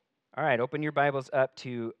All right, open your Bibles up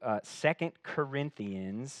to 2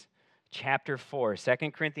 Corinthians chapter 4. 2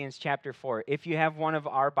 Corinthians chapter 4. If you have one of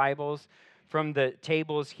our Bibles from the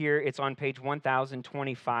tables here, it's on page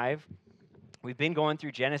 1025. We've been going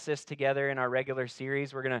through Genesis together in our regular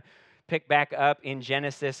series. We're going to pick back up in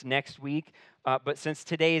Genesis next week. But since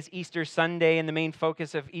today is Easter Sunday, and the main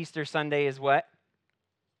focus of Easter Sunday is what?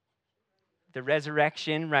 The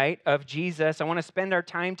resurrection, right, of Jesus. I want to spend our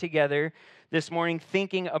time together this morning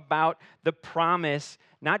thinking about the promise,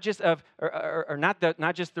 not just of,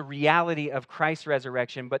 not just the reality of Christ's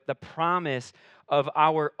resurrection, but the promise of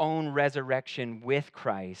our own resurrection with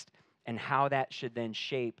Christ, and how that should then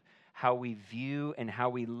shape how we view and how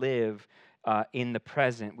we live in the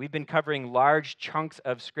present. We've been covering large chunks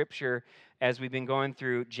of Scripture as we've been going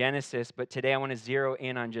through Genesis, but today I want to zero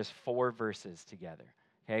in on just 4 verses together.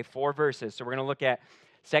 Okay, 4 verses. So we're going to look at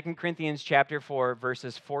 2 Corinthians chapter 4,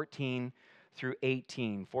 verses 14 through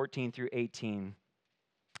 18. 14 through 18.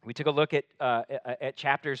 We took a look at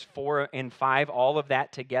chapters 4 and 5, all of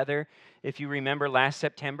that together. If you remember last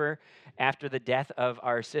September, after the death of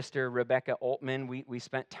our sister Rebecca Altman, we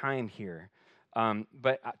spent time here.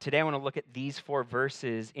 But today I want to look at these 4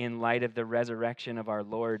 verses in light of the resurrection of our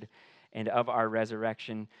Lord and of our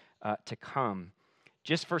resurrection to come.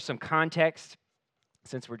 Just for some context,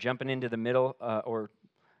 since we're jumping into the middle,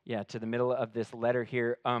 to the middle of this letter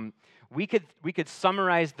here, we could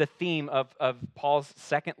summarize the theme of Paul's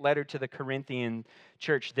second letter to the Corinthian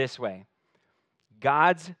church this way: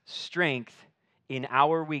 God's strength in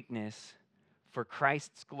our weakness for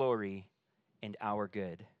Christ's glory and our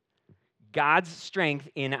good. God's strength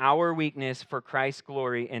in our weakness for Christ's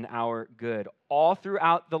glory and our good. All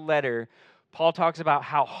throughout the letter, Paul talks about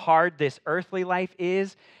how hard this earthly life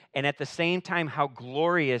is, and at the same time, how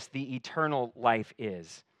glorious the eternal life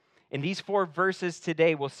is. In these 4 verses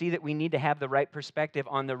today, we'll see that we need to have the right perspective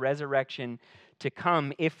on the resurrection to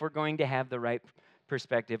come if we're going to have the right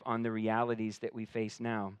perspective on the realities that we face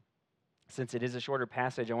now. Since it is a shorter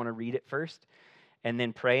passage, I want to read it first and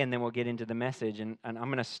then pray, and then we'll get into the message. And I'm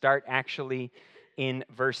going to start actually in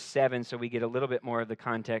verse 7 so we get a little bit more of the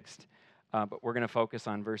context, but we're going to focus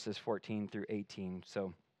on verses 14 through 18.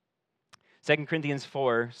 So 2 Corinthians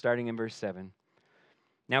 4, starting in verse 7.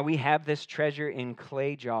 Now we have this treasure in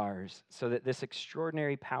clay jars, so that this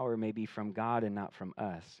extraordinary power may be from God and not from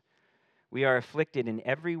us. We are afflicted in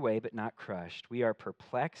every way, but not crushed. We are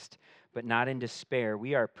perplexed, but not in despair.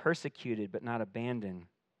 We are persecuted, but not abandoned.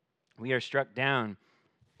 We are struck down,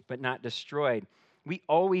 but not destroyed. We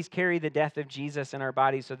always carry the death of Jesus in our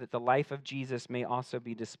body, so that the life of Jesus may also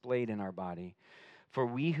be displayed in our body. For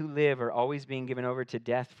we who live are always being given over to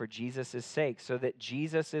death for Jesus' sake, so that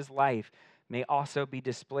Jesus' life may also be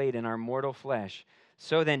displayed in our mortal flesh.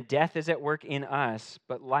 So then death is at work in us,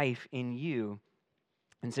 but life in you.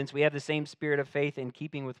 And since we have the same spirit of faith in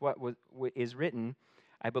keeping with what is written,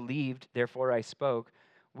 I believed, therefore I spoke,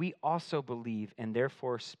 we also believe and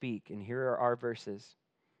therefore speak. And here are our verses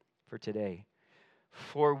for today.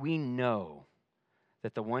 For we know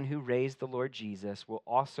that the one who raised the Lord Jesus will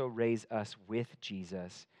also raise us with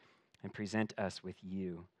Jesus and present us with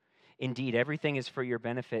you. Indeed, everything is for your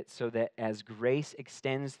benefit, so that as grace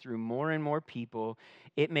extends through more and more people,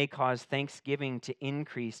 it may cause thanksgiving to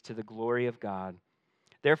increase to the glory of God.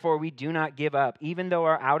 Therefore, we do not give up. Even though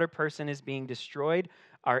our outer person is being destroyed,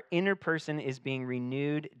 our inner person is being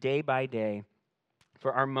renewed day by day.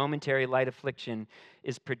 For our momentary light affliction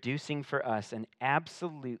is producing for us an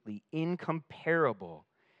absolutely incomparable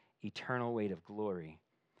eternal weight of glory.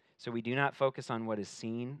 So we do not focus on what is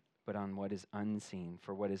seen, but on what is unseen.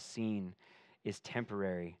 For what is seen is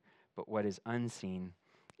temporary, but what is unseen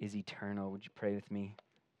is eternal. Would you pray with me?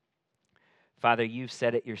 Father, you've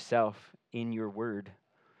said it yourself in your word.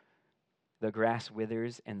 The grass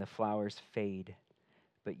withers and the flowers fade,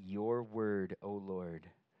 but your word, O Lord,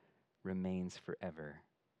 remains forever.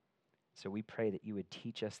 So we pray that you would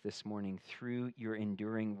teach us this morning through your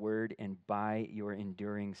enduring word and by your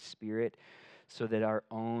enduring spirit, so that our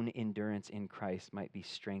own endurance in Christ might be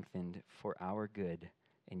strengthened for our good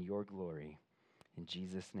and your glory. In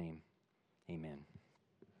Jesus' name, amen.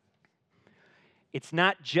 It's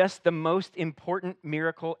not just the most important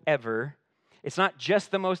miracle ever. It's not just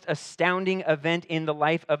the most astounding event in the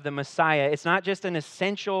life of the Messiah. It's not just an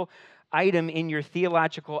essential item in your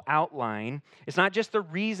theological outline. It's not just the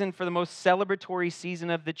reason for the most celebratory season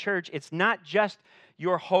of the church. It's not just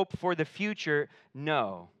your hope for the future.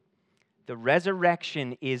 No. The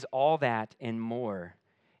resurrection is all that and more.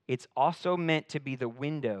 It's also meant to be the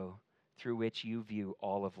window through which you view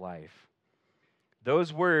all of life.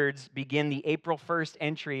 Those words begin the April 1st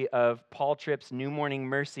entry of Paul Tripp's New Morning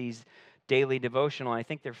Mercies daily devotional. I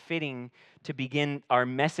think they're fitting to begin our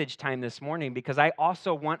message time this morning because I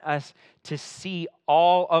also want us to see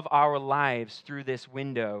all of our lives through this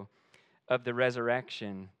window of the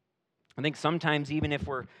resurrection. I think sometimes, even if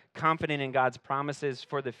we're confident in God's promises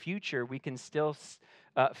for the future, we can still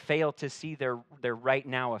fail to see their right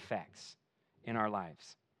now effects in our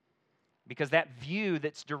lives. Because that view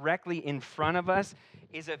that's directly in front of us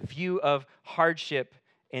is a view of hardship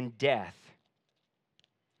and death.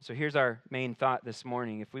 So here's our main thought this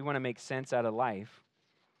morning. If we want to make sense out of life,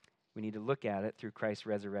 we need to look at it through Christ's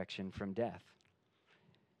resurrection from death.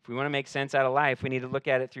 If we want to make sense out of life, we need to look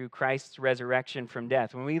at it through Christ's resurrection from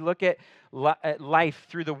death. When we look at life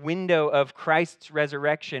through the window of Christ's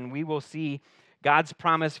resurrection, we will see God's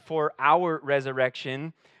promise for our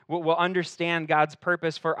resurrection. We'll understand God's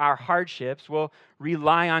purpose for our hardships. We'll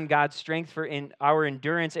rely on God's strength for our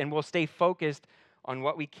endurance, and we'll stay focused on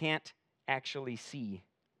what we can't actually see.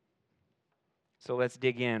 So let's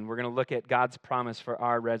dig in. We're going to look at God's promise for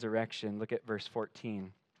our resurrection. Look at verse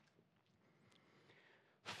 14.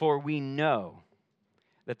 For we know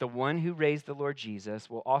that the one who raised the Lord Jesus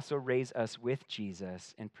will also raise us with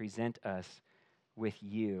Jesus and present us with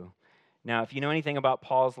you. Now, if you know anything about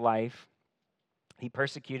Paul's life, he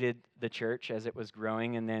persecuted the church as it was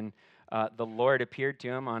growing, and then the Lord appeared to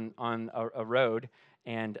him on a road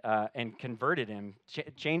and converted him,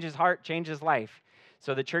 changed his heart, changed his life.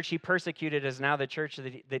 So the church he persecuted is now the church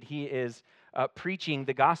that he is preaching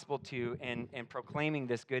the gospel to and proclaiming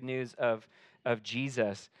this good news of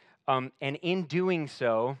Jesus. And in doing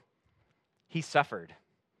so, he suffered.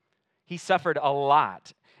 He suffered a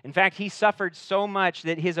lot. In fact, he suffered so much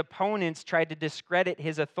that his opponents tried to discredit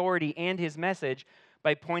his authority and his message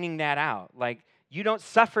by pointing that out. Like, you don't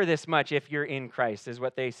suffer this much if you're in Christ, is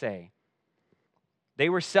what they say. They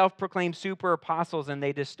were self-proclaimed super apostles, and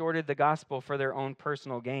they distorted the gospel for their own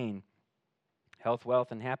personal gain, health,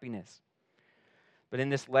 wealth, and happiness. But in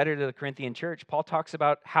this letter to the Corinthian church, Paul talks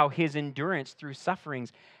about how his endurance through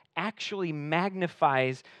sufferings actually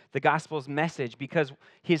magnifies the gospel's message because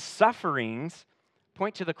his sufferings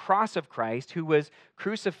point to the cross of Christ, who was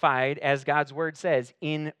crucified, as God's word says,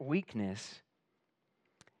 in weakness.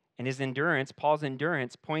 And his endurance, Paul's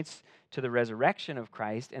endurance, points to the resurrection of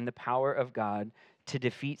Christ and the power of God to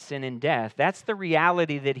defeat sin and death. That's the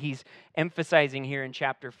reality that he's emphasizing here in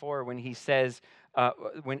chapter 4 when he says,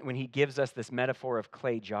 when he gives us this metaphor of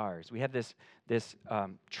clay jars. We have this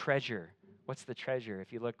treasure. What's the treasure?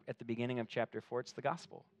 If you look at the beginning of chapter 4, it's the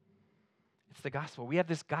gospel. It's the gospel. We have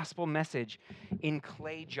this gospel message in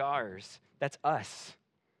clay jars. That's us.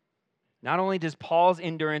 Not only does Paul's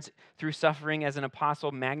endurance through suffering as an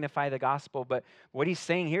apostle magnify the gospel, but what he's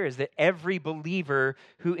saying here is that every believer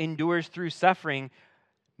who endures through suffering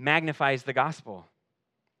magnifies the gospel.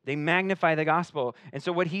 They magnify the gospel. And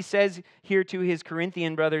so what he says here to his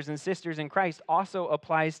Corinthian brothers and sisters in Christ also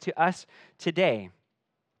applies to us today.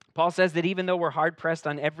 Paul says that even though we're hard-pressed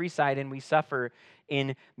on every side and we suffer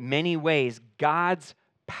in many ways, God's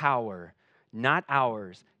power, not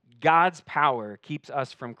ours, God's power keeps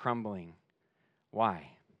us from crumbling. Why?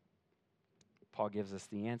 Paul gives us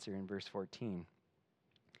the answer in verse 14.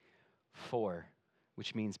 For,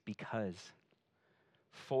 which means because.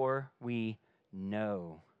 For we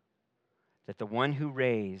know that the one who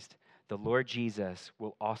raised the Lord Jesus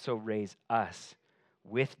will also raise us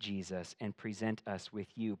with Jesus and present us with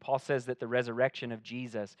you. Paul says that the resurrection of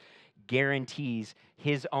Jesus guarantees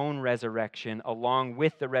his own resurrection along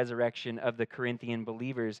with the resurrection of the Corinthian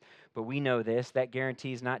believers. But we know this, that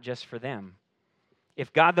guarantee is not just for them.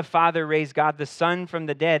 If God the Father raised God the Son from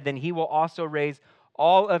the dead, then he will also raise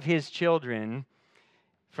all of his children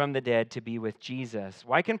from the dead to be with Jesus.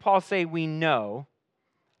 Why can Paul say we know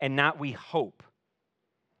and not we hope?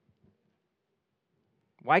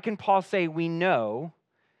 Why can Paul say we know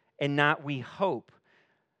and not we hope?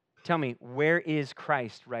 Tell me, where is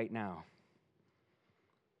Christ right now?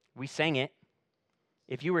 We sang it.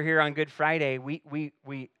 If you were here on Good Friday, we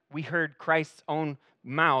heard Christ's own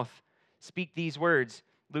mouth speak these words.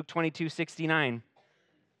 Luke 22:69.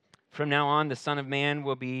 From now on, the Son of Man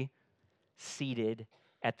will be seated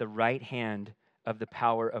at the right hand of the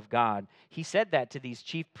power of God. He said that to these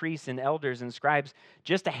chief priests and elders and scribes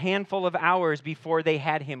just a handful of hours before they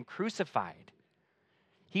had him crucified.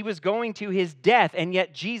 He was going to his death, and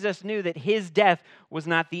yet Jesus knew that his death was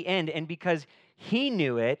not the end. And because he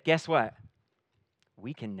knew it, guess what?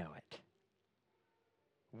 We can know it.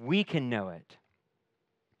 We can know it.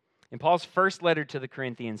 In Paul's first letter to the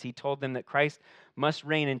Corinthians, he told them that Christ must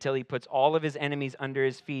reign until he puts all of his enemies under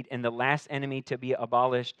his feet, and the last enemy to be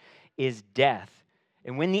abolished is death.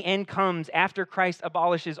 And when the end comes, after Christ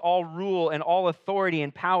abolishes all rule and all authority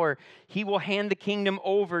and power, he will hand the kingdom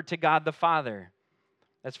over to God the Father.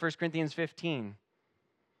 That's 1 Corinthians 15.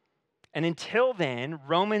 And until then,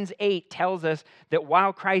 Romans 8 tells us that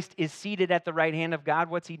while Christ is seated at the right hand of God,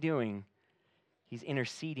 what's he doing? He's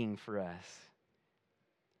interceding for us.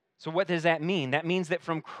 So what does that mean? That means that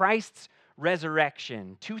from Christ's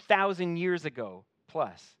resurrection 2,000 years ago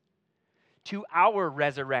plus to our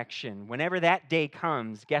resurrection, whenever that day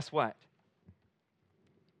comes, guess what?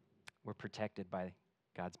 We're protected by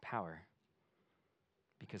God's power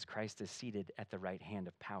because Christ is seated at the right hand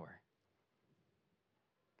of power.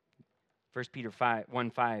 1 Peter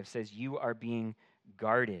 1:5 says, you are being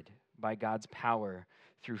guarded by God's power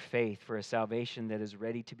through faith for a salvation that is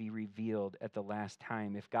ready to be revealed at the last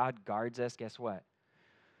time. If God guards us, guess what?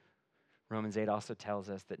 Romans 8 also tells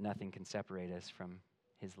us that nothing can separate us from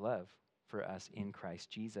his love for us in Christ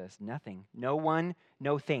Jesus. Nothing, no one,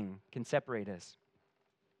 no thing can separate us.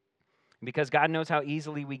 Because God knows how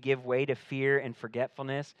easily we give way to fear and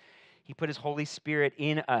forgetfulness, he put his Holy Spirit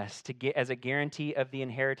in us to get as a guarantee of the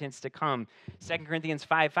inheritance to come. 2 Corinthians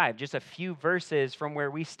 5:5, just a few verses from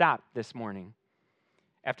where we stopped this morning.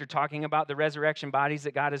 After talking about the resurrection bodies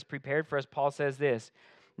that God has prepared for us, Paul says this,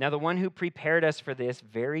 now the one who prepared us for this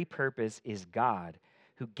very purpose is God,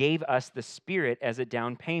 who gave us the Spirit as a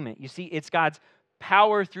down payment. You see, it's God's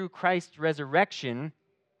power through Christ's resurrection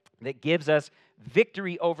that gives us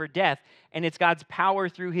victory over death, and it's God's power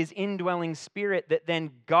through his indwelling Spirit that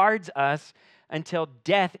then guards us until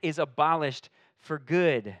death is abolished for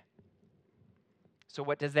good. So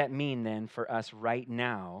what does that mean then for us right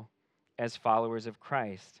now as followers of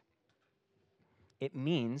Christ? It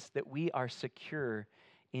means that we are secure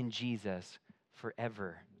in Jesus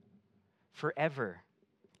forever. Forever.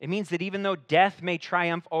 It means that even though death may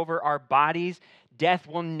triumph over our bodies, death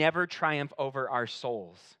will never triumph over our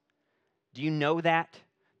souls. Do you know that?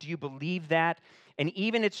 Do you believe that? And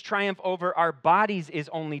even its triumph over our bodies is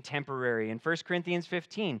only temporary. In 1 Corinthians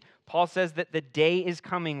 15, Paul says that the day is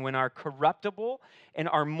coming when our corruptible and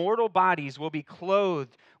our mortal bodies will be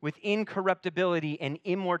clothed with incorruptibility and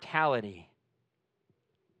immortality.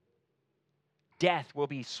 Death will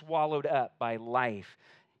be swallowed up by life.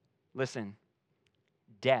 Listen,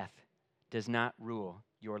 death does not rule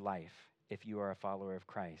your life if you are a follower of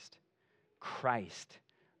Christ. Christ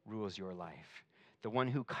rules your life. The one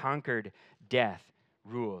who conquered death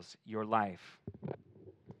rules your life.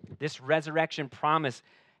 This resurrection promise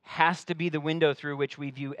has to be the window through which we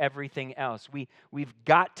view everything else. We've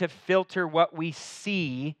got to filter what we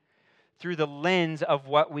see through the lens of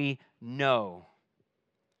what we know.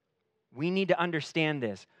 We need to understand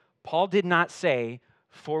this. Paul did not say,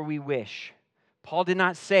 for we wish. Paul did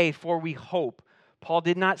not say, for we hope. Paul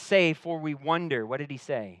did not say, for we wonder. What did he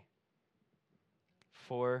say?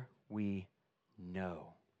 For we know.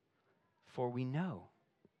 For we know.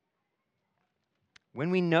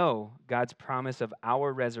 When we know God's promise of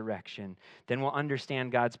our resurrection, then we'll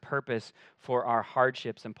understand God's purpose for our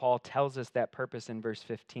hardships. And Paul tells us that purpose in verse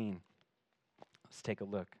 15. Let's take a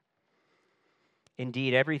look.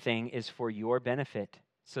 Indeed, everything is for your benefit,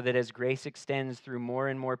 so that as grace extends through more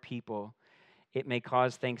and more people, it may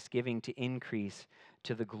cause thanksgiving to increase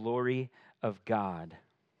to the glory of God.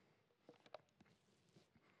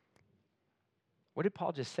 What did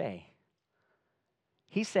Paul just say?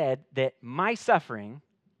 He said that my suffering,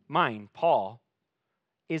 mine, Paul,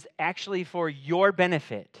 is actually for your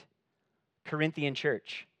benefit, Corinthian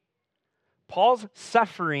church. Paul's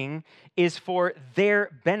suffering is for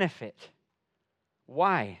their benefit.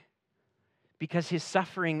 Why? Because his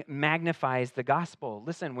suffering magnifies the gospel.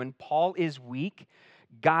 Listen, when Paul is weak,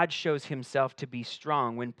 God shows himself to be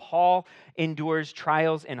strong. When Paul endures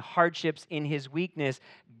trials and hardships in his weakness,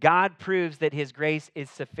 God proves that his grace is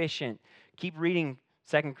sufficient. Keep reading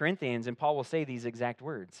 2 Corinthians, and Paul will say these exact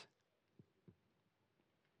words.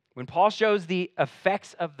 When Paul shows the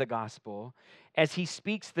effects of the gospel, as he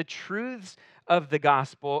speaks the truths of the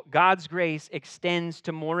gospel, God's grace extends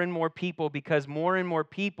to more and more people because more and more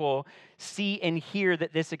people see and hear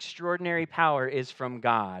that this extraordinary power is from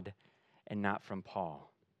God and not from Paul.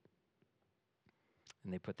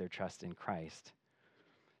 And they put their trust in Christ.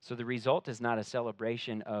 So the result is not a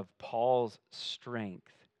celebration of Paul's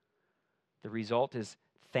strength. The result is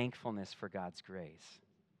thankfulness for God's grace.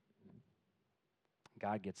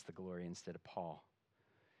 God gets the glory instead of Paul.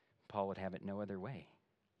 Paul would have it no other way.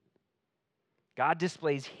 God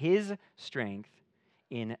displays his strength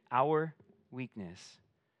in our weakness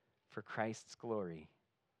for Christ's glory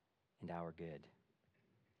and our good.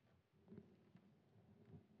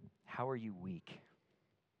 How are you weak?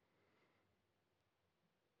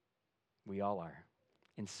 We all are.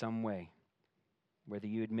 in some way, whether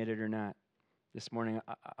you admit it or not. This morning,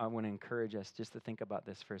 I want to encourage us just to think about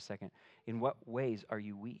this for a second. In what ways are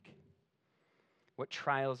you weak? What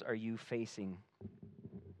trials are you facing?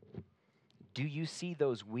 Do you see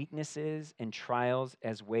those weaknesses and trials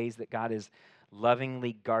as ways that God is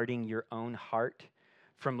lovingly guarding your own heart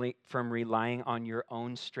from relying on your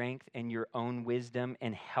own strength and your own wisdom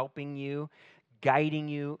and helping you, guiding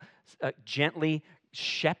you, gently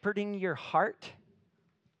shepherding your heart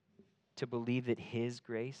to believe that His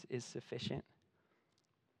grace is sufficient?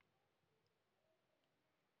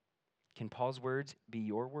 Can Paul's words be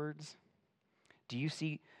your words? Do you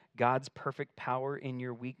see God's perfect power in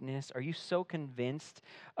your weakness? Are you so convinced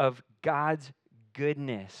of God's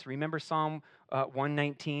goodness? Remember Psalm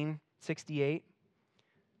 119:68?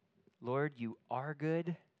 Lord, you are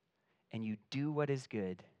good and you do what is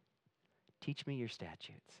good. Teach me your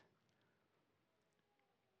statutes.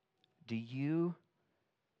 Do you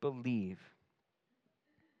believe?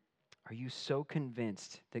 Are you so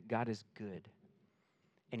convinced that God is good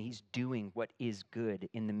and He's doing what is good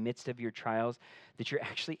in the midst of your trials that you're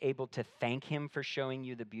actually able to thank Him for showing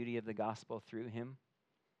you the beauty of the gospel through Him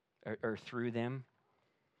or through them?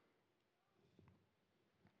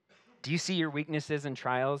 Do you see your weaknesses and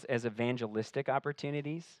trials as evangelistic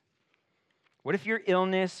opportunities? What if your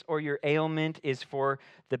illness or your ailment is for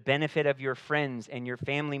the benefit of your friends and your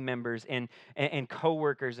family members and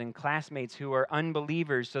coworkers and classmates who are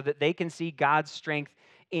unbelievers so that they can see God's strength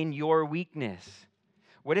in your weakness?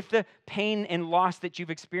 What if the pain and loss that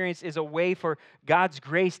you've experienced is a way for God's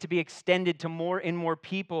grace to be extended to more and more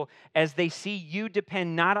people as they see you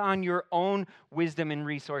depend not on your own wisdom and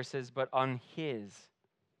resources, but on His?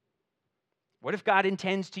 What if God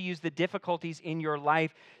intends to use the difficulties in your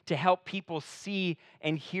life to help people see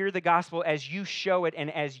and hear the gospel as you show it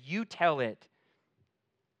and as you tell it,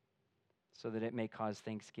 so that it may cause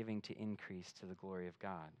thanksgiving to increase to the glory of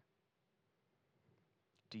God?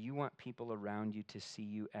 Do you want people around you to see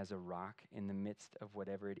you as a rock in the midst of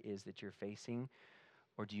whatever it is that you're facing?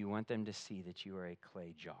 Or do you want them to see that you are a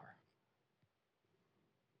clay jar?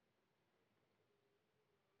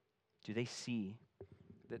 Do they see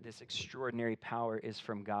that this extraordinary power is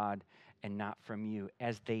from God and not from you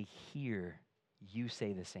as they hear you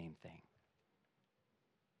say the same thing?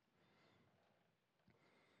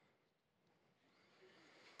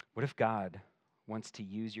 What if God wants to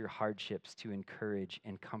use your hardships to encourage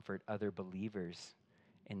and comfort other believers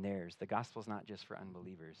in theirs? The gospel's not just for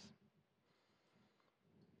unbelievers.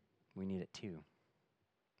 We need it too.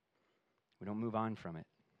 We don't move on from it.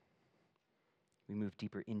 We move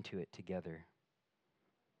deeper into it together.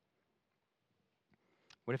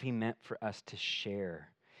 What if He meant for us to share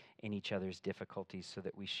in each other's difficulties so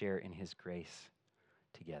that we share in His grace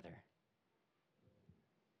together?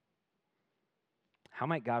 How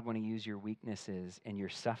might God want to use your weaknesses and your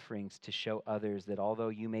sufferings to show others that although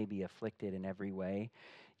you may be afflicted in every way,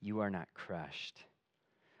 you are not crushed?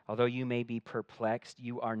 Although you may be perplexed,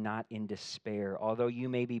 you are not in despair. Although you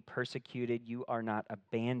may be persecuted, you are not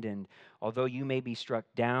abandoned. Although you may be struck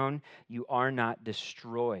down, you are not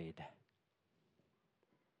destroyed.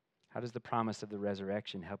 How does the promise of the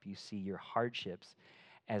resurrection help you see your hardships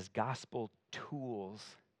as gospel tools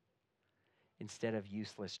instead of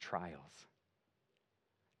useless trials?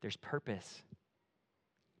 There's purpose,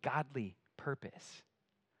 godly purpose,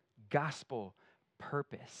 gospel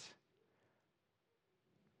purpose.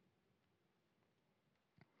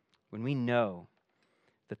 When we know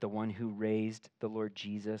that the one who raised the Lord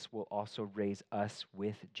Jesus will also raise us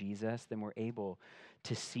with Jesus, then we're able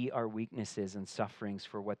to see our weaknesses and sufferings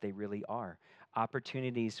for what they really are.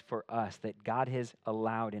 Opportunities for us that God has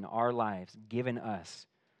allowed in our lives, given us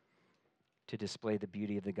to display the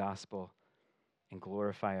beauty of the gospel and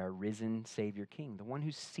glorify our risen Savior King, the one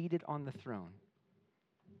who's seated on the throne.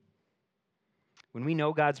 When we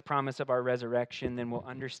know God's promise of our resurrection, then we'll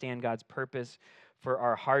understand God's purpose for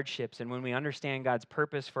our hardships. And when we understand God's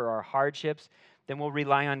purpose for our hardships, then we'll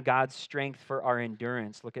rely on God's strength for our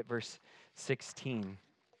endurance. Look at verse 16.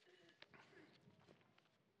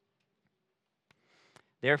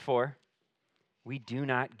 Therefore, we do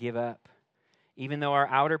not give up. Even though our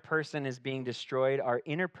outer person is being destroyed, our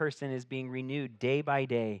inner person is being renewed day by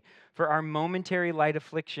day. For our momentary light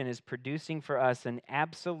affliction is producing for us an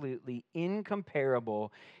absolutely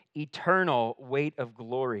incomparable, eternal weight of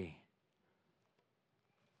glory.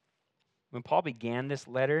 When Paul began this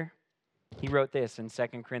letter, he wrote this in 2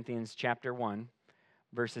 Corinthians chapter 1,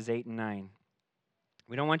 verses 8 and 9.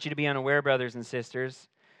 We don't want you to be unaware, brothers and sisters,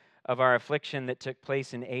 of our affliction that took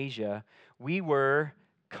place in Asia. We were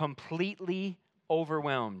completely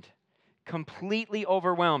overwhelmed,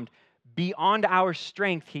 beyond our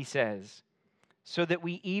strength, he says, so that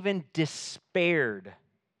we even despaired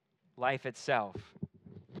life itself.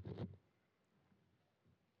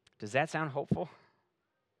 Does that sound hopeful?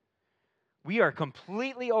 We are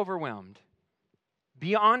completely overwhelmed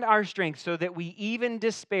beyond our strength so that we even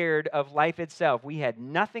despaired of life itself. We had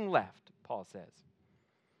nothing left, Paul says.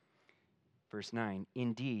 Verse 9,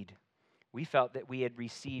 indeed, we felt that we had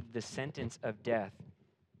received the sentence of death.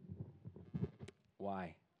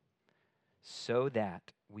 Why? So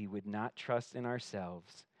that we would not trust in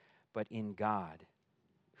ourselves, but in God,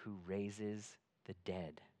 who raises the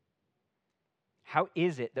dead. How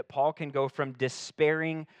is it that Paul can go from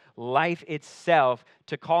despairing life itself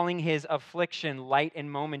to calling his affliction light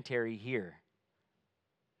and momentary here?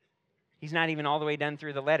 He's not even all the way done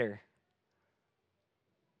through the letter.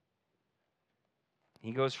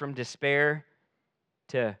 He goes from despair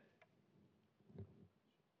to,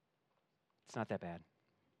 it's not that bad.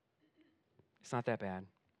 It's not that bad.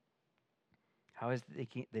 How is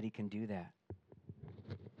it that he can do that?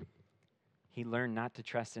 He learned not to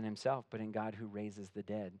trust in himself, but in God who raises the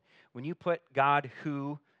dead. When you put God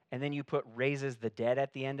who, and then you put raises the dead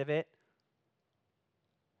at the end of it,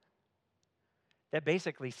 that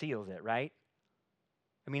basically seals it, right?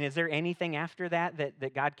 I mean, is there anything after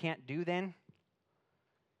that God can't do then?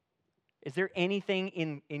 Is there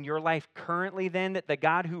anything in your life currently then that the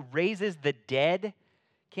God who raises the dead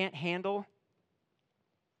can't handle?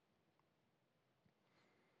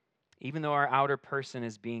 Even though our outer person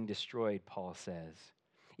is being destroyed, Paul says.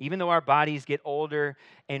 Even though our bodies get older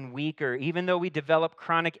and weaker, even though we develop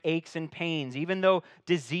chronic aches and pains, even though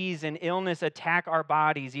disease and illness attack our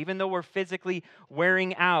bodies, even though we're physically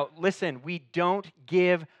wearing out, listen, we don't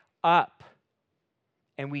give up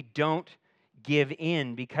and we don't give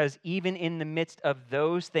in, because even in the midst of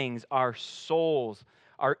those things, our souls,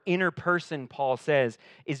 our inner person, Paul says,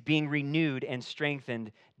 is being renewed and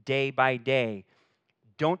strengthened day by day.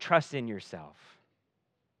 Don't trust in yourself.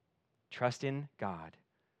 Trust in God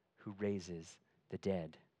who raises the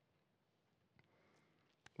dead.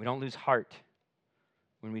 We don't lose heart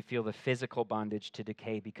when we feel the physical bondage to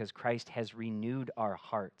decay, because Christ has renewed our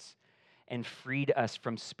hearts and freed us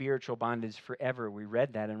from spiritual bondage forever. We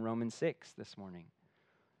read that in Romans 6 this morning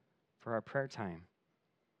for our prayer time.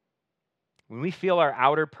 When we feel our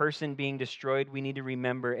outer person being destroyed, we need to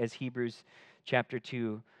remember, as Hebrews chapter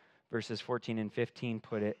 2, verses 14 and 15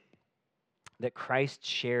 put it, that Christ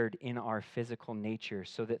shared in our physical nature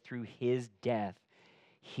so that through his death,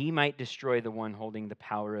 he might destroy the one holding the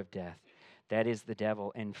power of death, that is the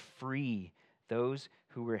devil, and free those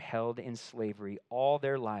who were held in slavery all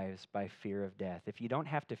their lives by fear of death. If you don't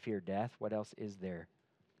have to fear death, what else is there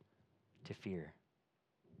to fear?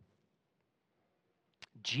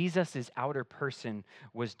 Jesus' outer person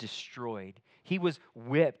was destroyed. He was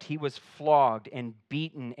whipped, he was flogged and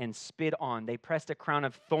beaten and spit on. They pressed a crown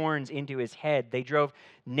of thorns into his head. They drove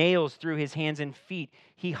nails through his hands and feet.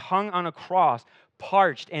 He hung on a cross,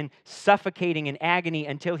 parched and suffocating in agony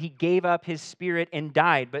until he gave up his spirit and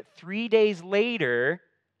died. But 3 days later,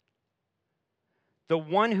 the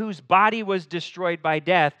one whose body was destroyed by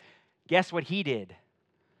death, guess what he did?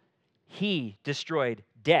 He destroyed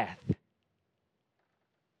death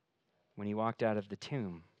when he walked out of the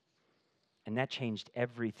tomb. And that changed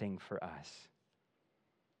everything for us.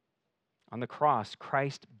 On the cross,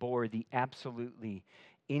 Christ bore the absolutely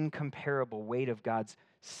incomparable weight of God's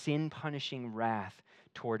sin-punishing wrath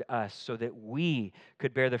toward us so that we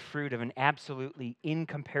could bear the fruit of an absolutely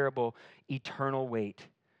incomparable eternal weight,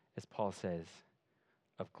 as Paul says,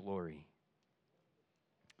 of glory.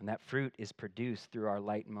 And that fruit is produced through our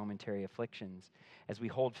light and momentary afflictions as we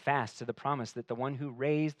hold fast to the promise that the one who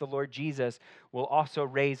raised the Lord Jesus will also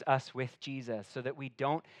raise us with Jesus, so that we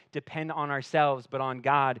don't depend on ourselves but on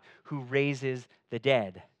God who raises the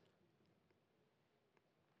dead.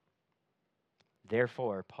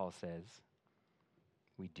 Therefore, Paul says,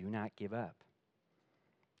 we do not give up.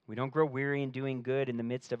 We don't grow weary in doing good in the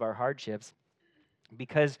midst of our hardships,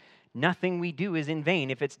 because nothing we do is in vain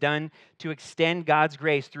if it's done to extend God's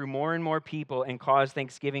grace through more and more people and cause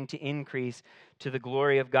thanksgiving to increase to the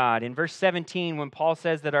glory of God. In verse 17, when Paul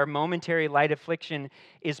says that our momentary light affliction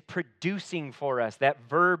is producing for us, that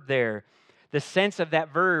verb there, the sense of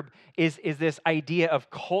that verb is this idea of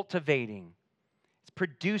cultivating. It's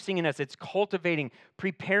producing in us, it's cultivating,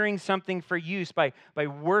 preparing something for use by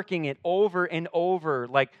working it over and over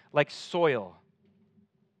like soil.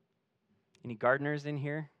 Any gardeners in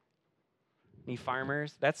here? Any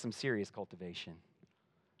farmers? That's some serious cultivation,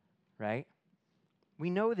 right? We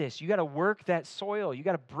know this. You got to work that soil. You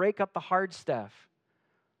got to break up the hard stuff.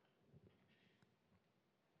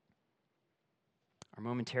 Our Our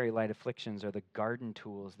momentary light afflictions are the garden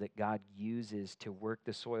tools that God uses to work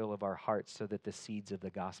the soil of our hearts so that the seeds of the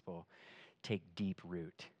gospel take deep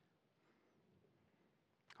root.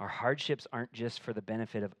 Our hardships aren't just for the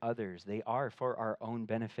benefit of others, they are for our own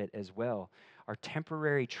benefit as well. Our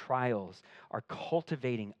temporary trials are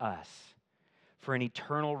cultivating us for an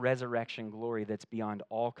eternal resurrection glory that's beyond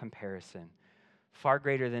all comparison, far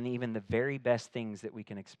greater than even the very best things that we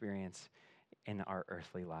can experience in our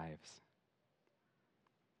earthly lives.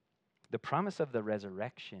 The promise of the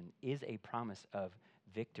resurrection is a promise of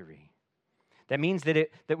victory. That means that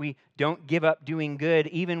we don't give up doing good,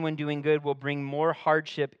 even when doing good will bring more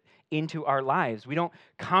hardship into our lives. We don't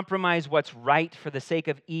compromise what's right for the sake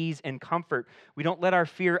of ease and comfort. We don't let our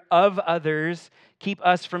fear of others keep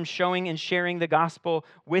us from showing and sharing the gospel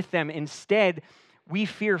with them. Instead, we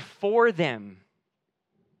fear for them,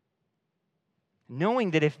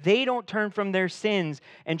 knowing that if they don't turn from their sins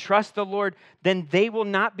and trust the Lord, then they will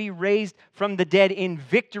not be raised from the dead in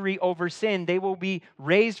victory over sin. They will be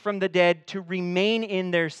raised from the dead to remain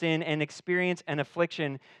in their sin and experience an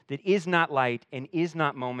affliction that is not light and is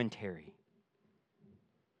not momentary.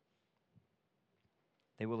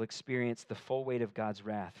 They will experience the full weight of God's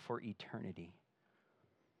wrath for eternity,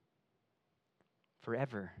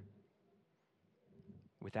 forever,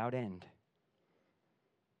 without end.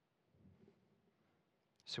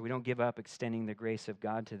 So we don't give up extending the grace of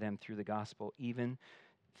God to them through the gospel, even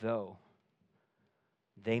though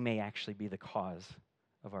they may actually be the cause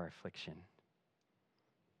of our affliction.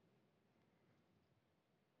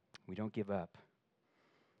 We don't give up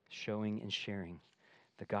showing and sharing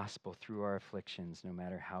the gospel through our afflictions, no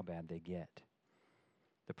matter how bad they get.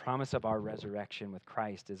 The promise of our resurrection with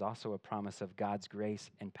Christ is also a promise of God's grace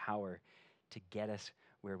and power to get us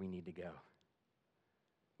where we need to go,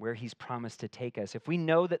 where he's promised to take us. If we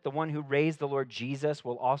know that the one who raised the Lord Jesus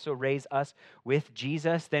will also raise us with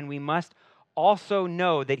Jesus, then we must also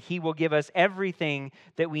know that he will give us everything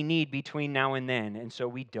that we need between now and then. And so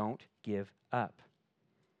we don't give up,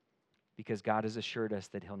 because God has assured us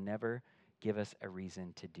that he'll never give us a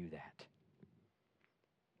reason to do that.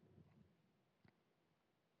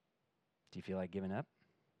 Do you feel like giving up?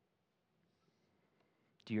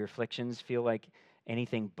 Do your afflictions feel like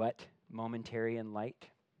anything but momentary and light?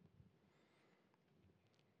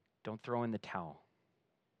 Don't throw in the towel.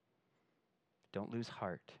 Don't lose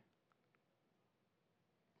heart.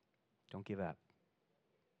 Don't give up.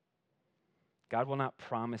 God will not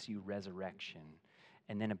promise you resurrection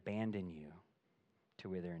and then abandon you to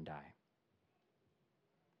wither and die.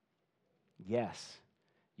 Yes,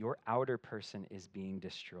 your outer person is being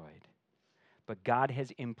destroyed, but God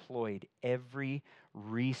has employed every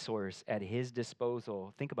resource at his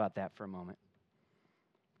disposal. Think about that for a moment.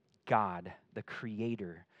 God, the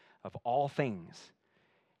creator of all things,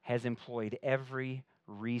 has employed every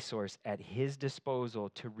resource at his disposal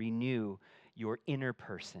to renew your inner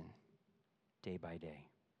person day by day.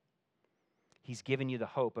 He's given you the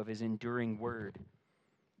hope of his enduring word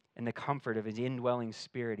and the comfort of his indwelling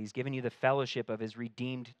spirit. He's given you the fellowship of his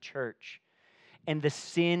redeemed church and the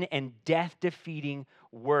sin and death-defeating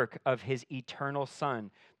work of his eternal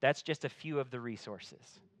Son. That's just a few of the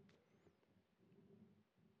resources.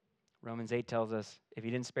 Romans 8 tells us, if he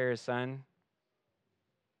didn't spare his Son,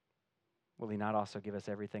 will he not also give us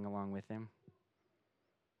everything along with him?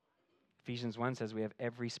 Ephesians 1 says we have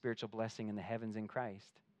every spiritual blessing in the heavens in Christ.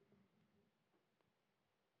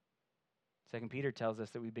 2 Peter tells us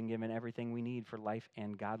that we've been given everything we need for life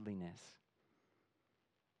and godliness.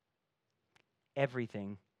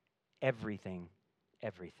 Everything, everything,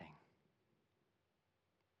 everything.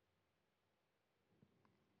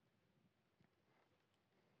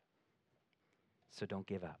 So don't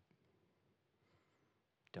give up.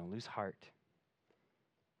 Don't lose heart.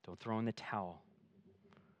 Don't throw in the towel.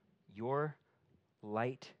 Your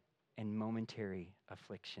light and momentary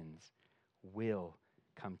afflictions will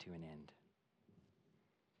come to an end.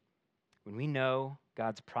 When we know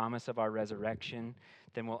God's promise of our resurrection,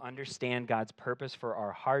 then we'll understand God's purpose for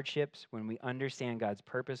our hardships. When we understand God's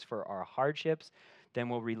purpose for our hardships, then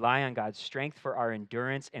we'll rely on God's strength for our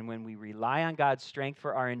endurance. And when we rely on God's strength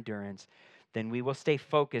for our endurance, then we will stay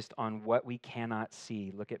focused on what we cannot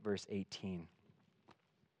see. Look at verse 18.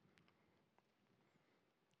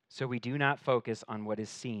 So we do not focus on what is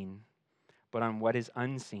seen, but on what is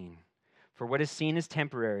unseen. For what is seen is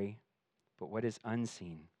temporary, but what is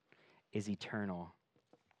unseen is eternal.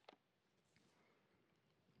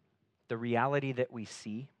 The reality that we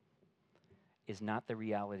see is not the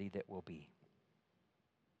reality that will be.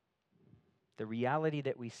 The reality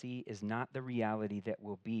that we see is not the reality that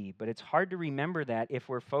will be. But it's hard to remember that if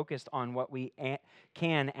we're focused on what we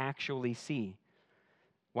can actually see.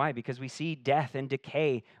 Why? Because we see death and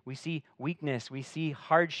decay. We see weakness. We see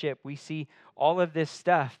hardship. We see all of this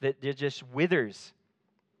stuff that just withers.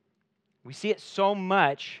 We see it so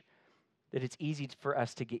much that it's easy for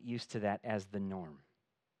us to get used to that as the norm.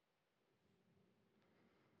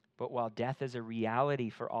 But while death is a reality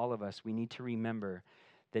for all of us, we need to remember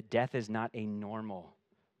that death is not a normal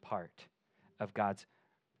part of God's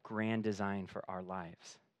grand design for our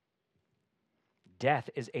lives.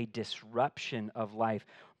 Death is a disruption of life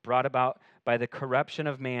brought about by the corruption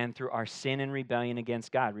of man through our sin and rebellion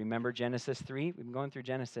against God. Remember Genesis 3? We've been going through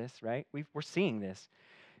Genesis, right? We're seeing this.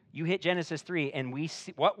 You hit Genesis 3, and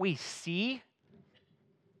what we see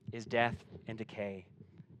is death and decay,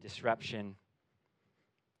 disruption,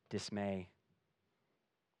 dismay,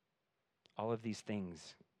 all of these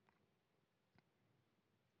things.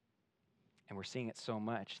 And we're seeing it so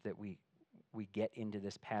much that we get into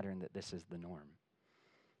this pattern that this is the norm.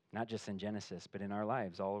 Not just in Genesis, but in our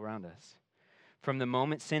lives all around us. From the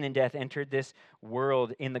moment sin and death entered this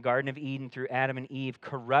world in the Garden of Eden through Adam and Eve,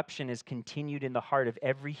 corruption has continued in the heart of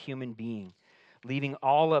every human being, leaving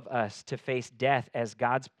all of us to face death as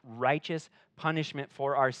God's righteous punishment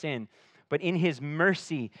for our sin. But in his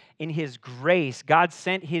mercy, in his grace, God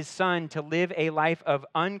sent his Son to live a life of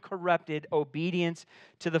uncorrupted obedience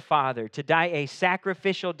to the Father, to die a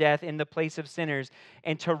sacrificial death in the place of sinners,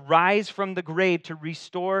 and to rise from the grave to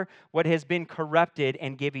restore what has been corrupted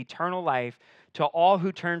and give eternal life to all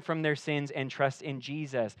who turn from their sins and trust in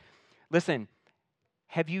Jesus. Listen,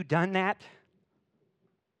 have you done that?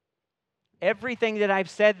 Everything that I've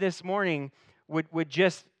said this morning would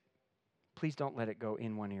just, please don't let it go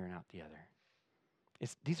in one ear and out the other.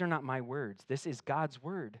 These are not my words. This is God's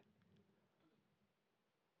word.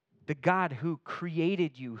 The God who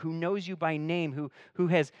created you, who knows you by name, who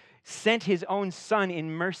has sent his own Son in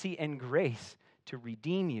mercy and grace to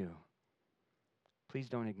redeem you. Please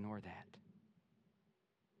don't ignore that.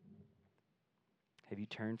 Have you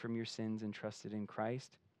turned from your sins and trusted in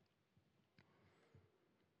Christ?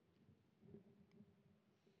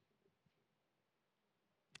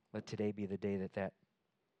 Let today be the day that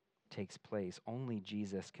takes place. Only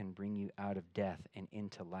Jesus can bring you out of death and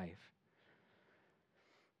into life.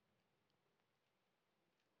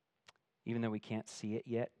 Even though we can't see it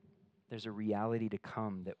yet, there's a reality to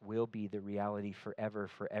come that will be the reality forever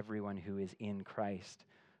for everyone who is in Christ,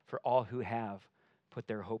 for all who have put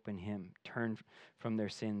their hope in him, turned from their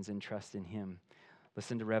sins and trust in him.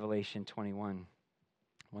 Listen to Revelation 21,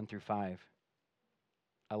 1 through 5.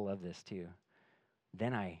 I love this too.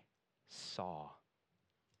 Then I saw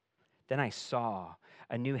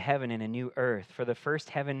a new heaven and a new earth, for the first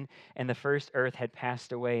heaven and the first earth had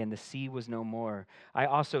passed away, and the sea was no more. I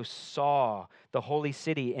also saw the holy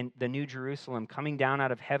city and the new Jerusalem coming down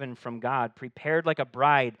out of heaven from God, prepared like a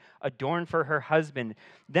bride, adorned for her husband.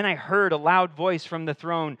 Then I heard a loud voice from the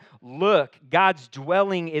throne, "Look, God's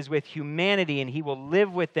dwelling is with humanity, and he will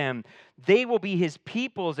live with them. They will be his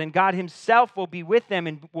peoples, and God himself will be with them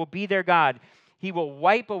and will be their God. He will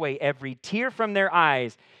wipe away every tear from their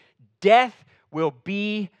eyes. Death will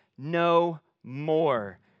be no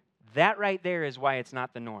more." That right there is why it's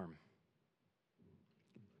not the norm.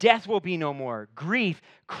 Death will be no more. Grief,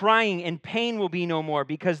 crying, and pain will be no more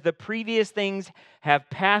because the previous things have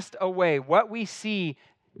passed away. What we see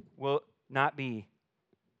will not be.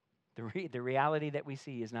 The reality that we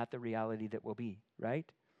see is not the reality that will be, right?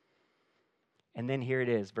 And then here it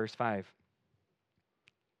is, verse 5.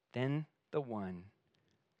 Then the one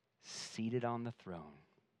seated on the throne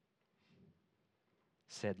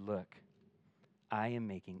said, "Look, I am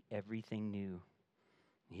making everything new."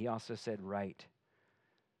 He also said, "Write,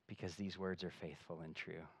 because these words are faithful and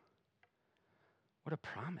true." What a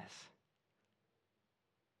promise.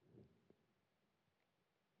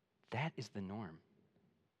 That is the norm.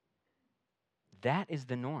 That is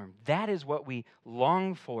the norm. That is what we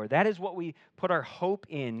long for. That is what we put our hope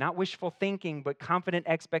in, not wishful thinking, but confident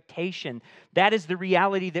expectation. That is the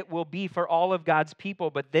reality that will be for all of God's people,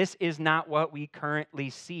 but this is not what we currently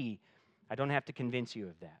see. I don't have to convince you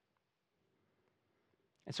of that.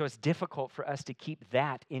 And so it's difficult for us to keep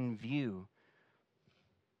that in view.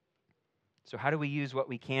 So how do we use what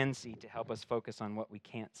we can see to help us focus on what we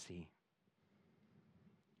can't see?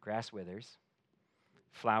 Grass withers,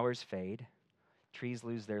 flowers fade, trees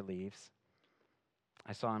lose their leaves.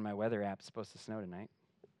 I saw on my weather app it's supposed to snow tonight.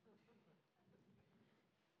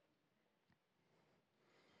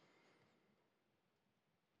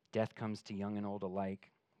 Death comes to young and old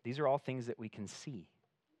alike. These are all things that we can see,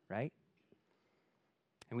 right?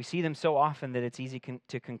 And we see them so often that it's easy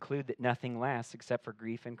to conclude that nothing lasts except for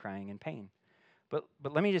grief and crying and pain. But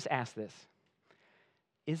let me just ask this.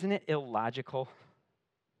 Isn't it illogical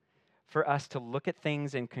for us to look at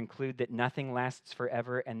things and conclude that nothing lasts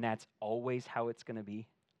forever and that's always how it's going to be?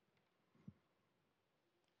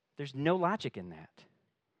 There's no logic in that.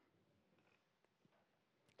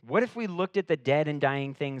 What if we looked at the dead and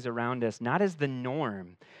dying things around us not as the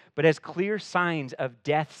norm, but as clear signs of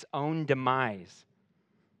death's own demise?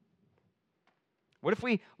 What if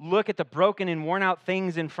we look at the broken and worn out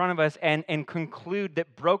things in front of us and conclude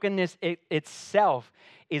that brokenness itself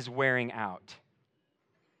is wearing out?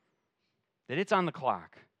 That it's on the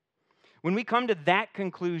clock. When we come to that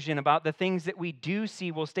conclusion about the things that we do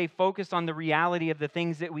see, we'll stay focused on the reality of the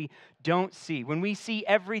things that we don't see. When we see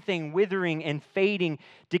everything withering and fading,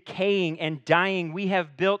 decaying and dying, we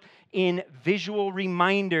have built in visual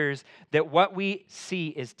reminders that what we see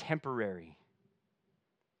is temporary.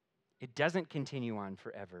 It doesn't continue on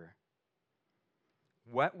forever.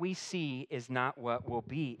 What we see is not what will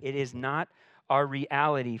be. It is not our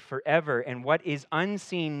reality forever. And what is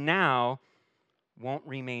unseen now won't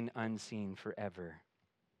remain unseen forever.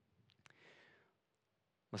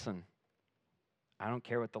 Listen, I don't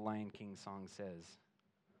care what the Lion King song says.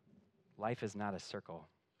 Life is not a circle.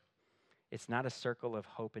 It's not a circle of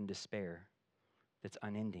hope and despair that's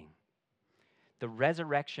unending. The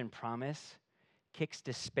resurrection promise kicks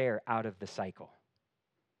despair out of the cycle.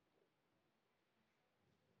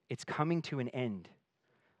 It's coming to an end.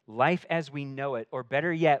 Life as we know it, or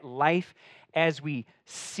better yet, life as we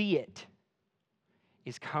see it,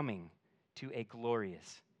 is coming to a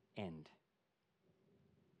glorious end.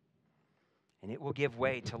 And it will give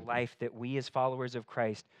way to life that we as followers of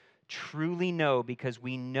Christ truly know, because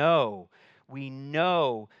we know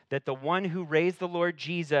that the one who raised the Lord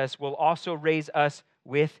Jesus will also raise us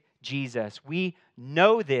with Jesus. We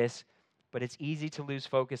know this, but it's easy to lose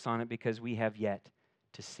focus on it because we have yet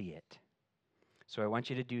to see it. So I want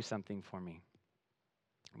you to do something for me.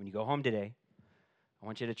 When you go home today, I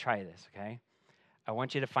want you to try this, okay? I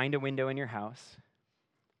want you to find a window in your house,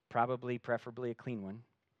 preferably a clean one,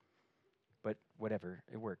 but whatever,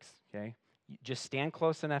 it works, okay? You just stand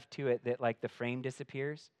close enough to it that like the frame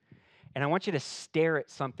disappears, and I want you to stare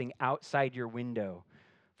at something outside your window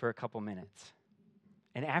for a couple minutes.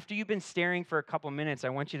 And after you've been staring for a couple minutes, I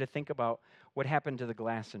want you to think about what happened to the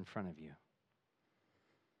glass in front of you.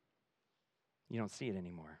 You don't see it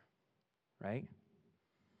anymore, right?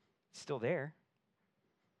 It's still there.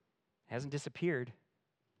 It hasn't disappeared.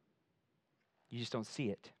 You just don't see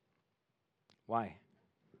it. Why?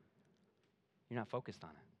 You're not focused on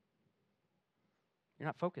it. You're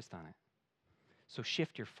not focused on it. So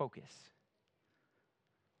shift your focus.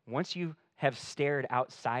 Once you have stared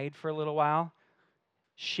outside for a little while,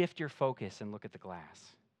 shift your focus and look at the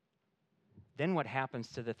glass. Then what happens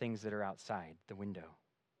to the things that are outside the window?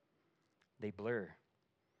 They blur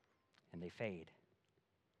and they fade.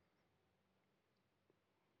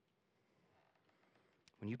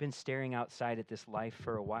 When you've been staring outside at this life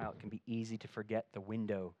for a while, it can be easy to forget the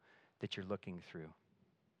window that you're looking through.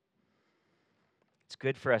 It's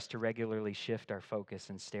good for us to regularly shift our focus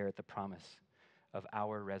and stare at the promise of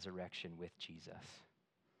our resurrection with Jesus.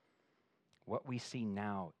 What we see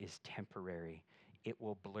now is temporary. It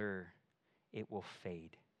will blur. It will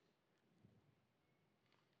fade.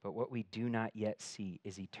 But what we do not yet see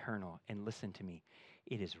is eternal. And listen to me,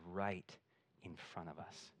 it is right in front of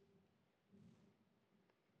us.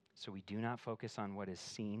 So we do not focus on what is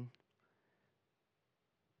seen.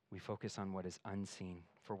 We focus on what is unseen.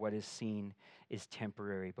 For what is seen is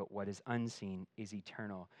temporary, but what is unseen is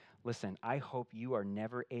eternal. Listen, I hope you are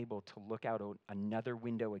never able to look out another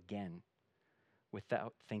window again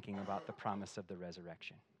without thinking about the promise of the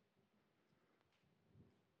resurrection.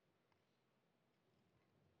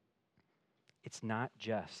 It's not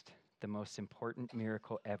just the most important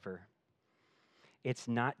miracle ever. It's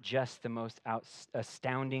not just the most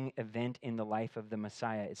astounding event in the life of the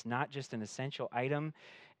Messiah. It's not just an essential item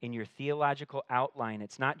in your theological outline.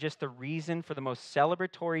 It's not just the reason for the most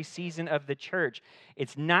celebratory season of the church.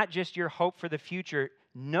 It's not just your hope for the future.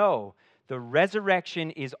 No, the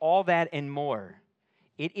resurrection is all that and more.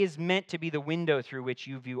 It is meant to be the window through which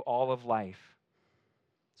you view all of life.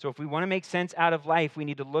 So if we want to make sense out of life, we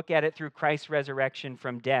need to look at it through Christ's resurrection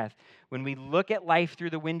from death. When we look at life through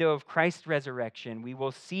the window of Christ's resurrection, we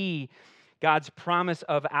will see God's promise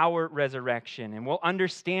of our resurrection, and we'll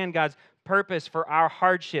understand God's purpose for our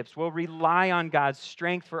hardships. We'll rely on God's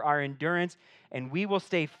strength for our endurance, and we will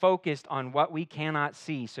stay focused on what we cannot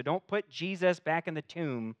see. So don't put Jesus back in the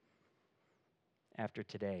tomb after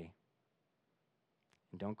today.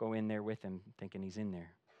 And don't go in there with him thinking he's in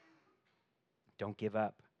there. Don't give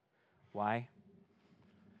up. Why?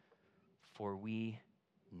 For we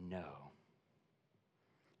know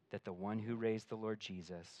that the one who raised the Lord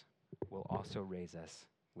Jesus will also raise us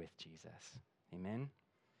with Jesus. Amen?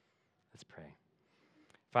 Let's pray.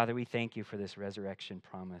 Father, we thank you for this resurrection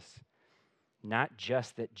promise. Not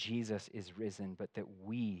just that Jesus is risen, but that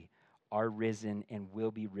we are risen and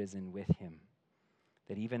will be risen with him.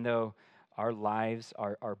 That even though our lives,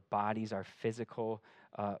 our bodies, our physical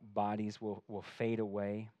bodies will fade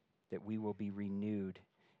away, that we will be renewed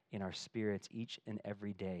in our spirits each and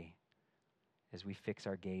every day as we fix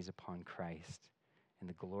our gaze upon Christ and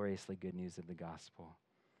the gloriously good news of the gospel.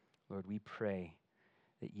 Lord, we pray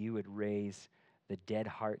that you would raise the dead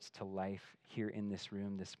hearts to life here in this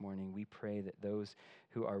room this morning. We pray that those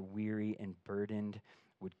who are weary and burdened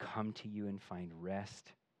would come to you and find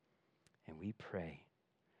rest. And we pray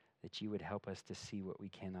that you would help us to see what we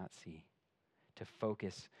cannot see, to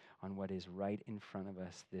focus on what is right in front of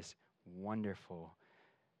us, this wonderful,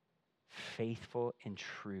 faithful, and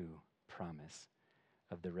true promise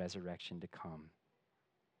of the resurrection to come,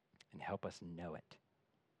 and help us know it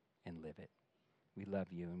and live it. We love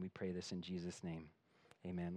you, and we pray this in Jesus' name. Amen.